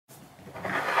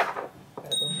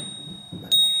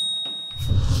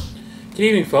Good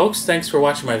evening, folks. Thanks for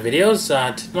watching my videos.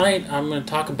 Tonight I'm going to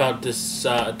talk about this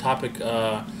topic.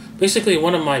 Basically,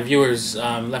 one of my viewers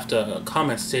left a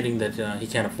comment stating that he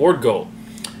can't afford gold.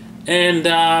 And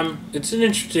it's an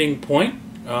interesting point.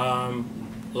 A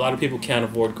lot of people can't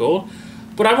afford gold.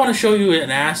 But I want to show you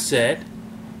an asset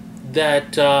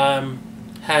that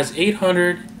has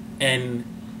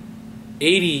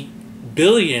 $880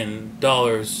 billion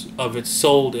of it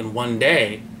sold in one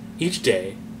day, each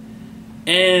day.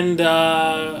 And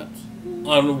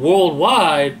on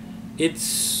worldwide,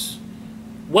 it's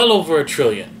well over $1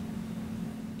 trillion.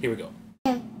 Here we go.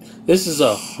 This is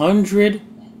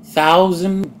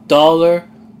 $100,000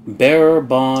 bearer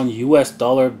bond, US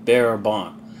dollar bearer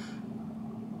bond.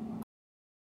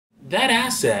 That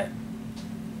asset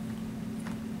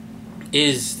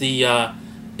is the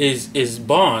is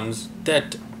bonds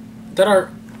that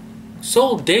are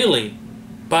sold daily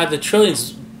by the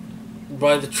trillions.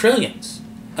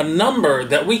 A number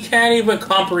that we can't even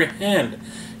comprehend.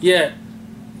 Yet,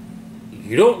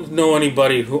 you don't know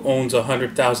anybody who owns a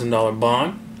 $100,000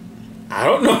 bond. I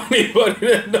don't know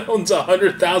anybody that owns a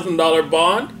 $100,000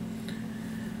 bond.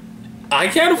 I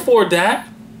can't afford that.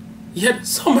 Yet,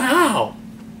 somehow,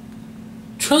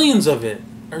 trillions of it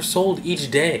are sold each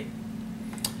day.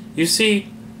 You see,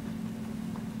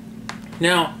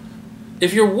 now,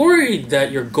 if you're worried that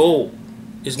your gold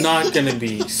is not going to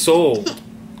be sold,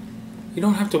 you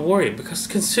don't have to worry, because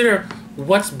consider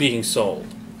what's being sold.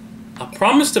 A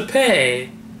promise to pay,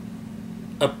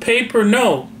 a paper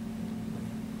note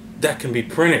that can be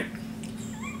printed.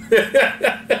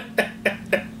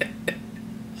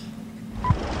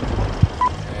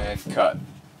 And cut.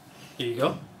 Here you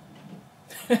go.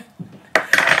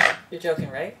 You're joking,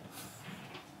 right?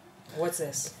 What's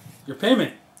this? Your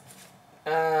payment.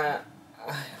 I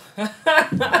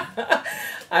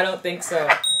don't think so.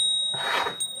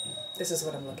 This is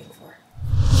what I'm looking for.